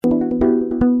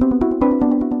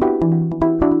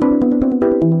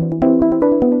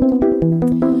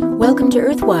Welcome to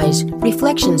Earthwise,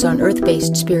 Reflections on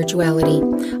Earth-Based Spirituality.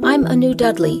 I'm Anu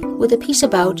Dudley with a piece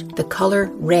about the color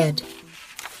red.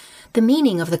 The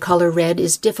meaning of the color red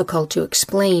is difficult to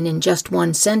explain in just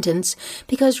one sentence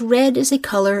because red is a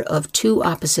color of two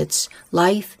opposites,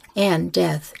 life and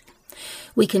death.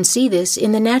 We can see this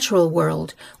in the natural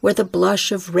world, where the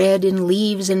blush of red in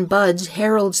leaves and buds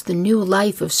heralds the new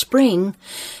life of spring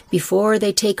before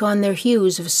they take on their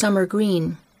hues of summer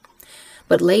green.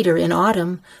 But later in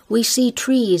autumn, we see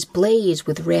trees blaze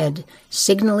with red,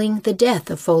 signaling the death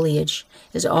of foliage,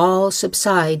 as all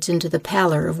subsides into the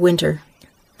pallor of winter.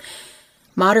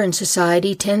 Modern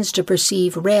society tends to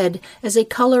perceive red as a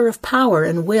color of power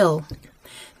and will.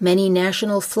 Many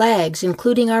national flags,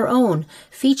 including our own,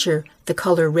 feature the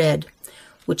color red,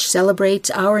 which celebrates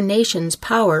our nation's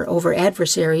power over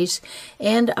adversaries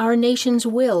and our nation's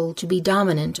will to be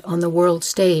dominant on the world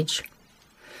stage.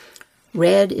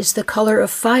 Red is the color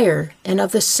of fire and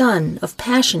of the sun, of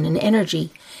passion and energy,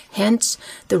 hence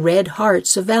the red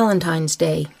hearts of Valentine's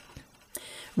Day.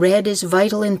 Red is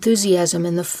vital enthusiasm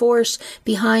and the force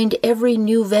behind every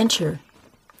new venture.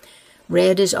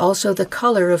 Red is also the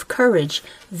color of courage,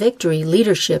 victory,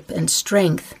 leadership, and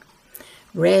strength.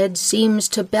 Red seems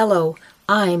to bellow,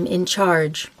 "I'm in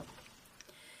charge."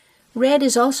 Red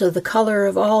is also the color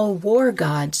of all war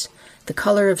gods, the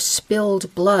color of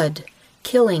spilled blood,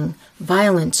 killing,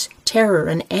 violence, terror,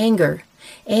 and anger,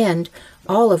 and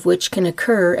all of which can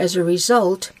occur as a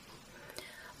result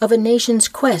of a nation's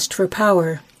quest for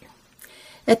power.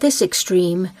 At this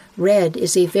extreme, red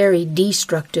is a very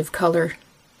destructive color.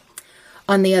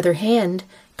 On the other hand,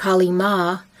 Kali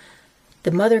Ma, the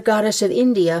mother goddess of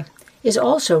India, is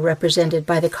also represented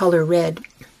by the color red,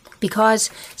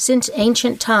 because since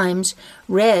ancient times,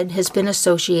 red has been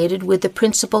associated with the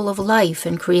principle of life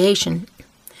and creation.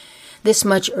 This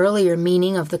much earlier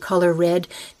meaning of the color red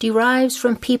derives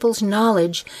from people's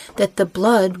knowledge that the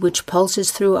blood which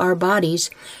pulses through our bodies,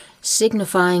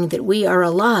 signifying that we are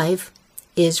alive,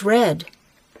 is red.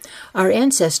 Our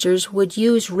ancestors would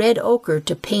use red ochre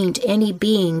to paint any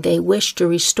being they wished to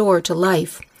restore to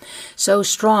life. So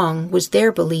strong was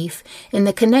their belief in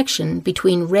the connection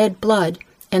between red blood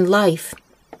and life.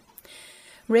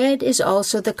 Red is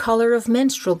also the color of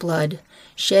menstrual blood,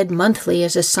 shed monthly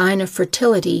as a sign of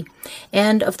fertility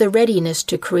and of the readiness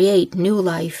to create new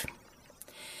life.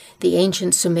 The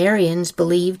ancient Sumerians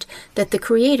believed that the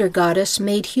creator goddess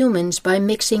made humans by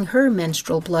mixing her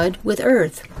menstrual blood with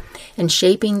earth and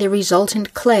shaping the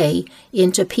resultant clay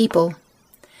into people.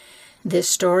 This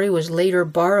story was later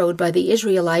borrowed by the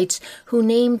Israelites, who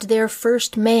named their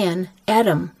first man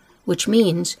Adam, which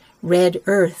means red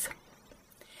earth.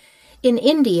 In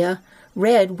India,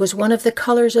 red was one of the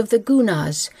colors of the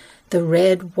gunas, the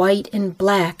red, white, and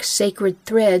black sacred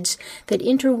threads that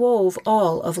interwove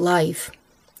all of life.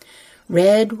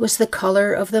 Red was the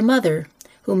color of the mother,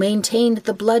 who maintained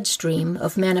the bloodstream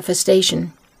of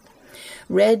manifestation.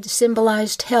 Red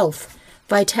symbolized health,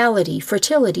 vitality,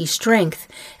 fertility, strength,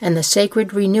 and the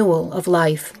sacred renewal of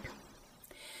life.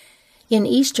 In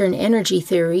Eastern energy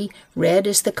theory, red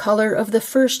is the color of the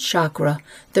first chakra,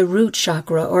 the root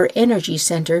chakra or energy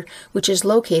center, which is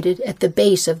located at the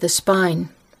base of the spine.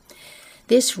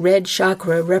 This red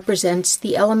chakra represents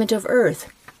the element of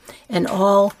earth and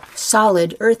all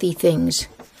solid earthy things,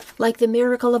 like the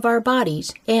miracle of our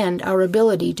bodies and our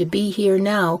ability to be here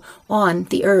now on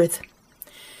the earth.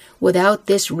 Without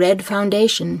this red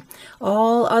foundation,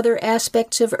 all other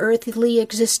aspects of earthly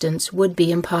existence would be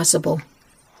impossible.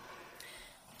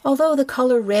 Although the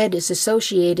color red is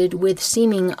associated with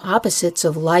seeming opposites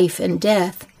of life and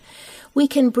death, we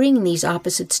can bring these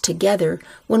opposites together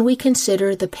when we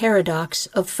consider the paradox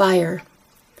of fire.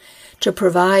 To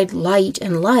provide light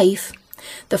and life,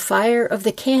 the fire of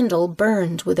the candle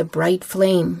burns with a bright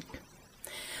flame.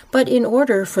 But in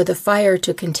order for the fire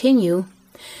to continue,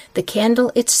 the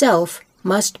candle itself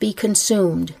must be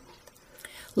consumed.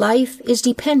 Life is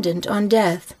dependent on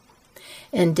death,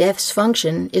 and death's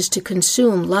function is to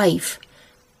consume life.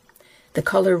 The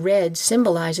color red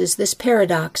symbolizes this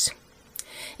paradox,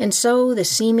 and so the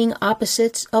seeming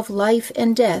opposites of life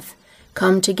and death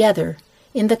come together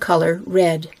in the color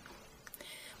red.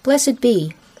 Blessed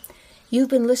be. You've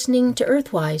been listening to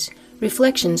Earthwise,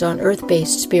 Reflections on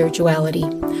Earth-Based Spirituality.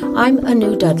 I'm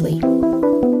Anu Dudley.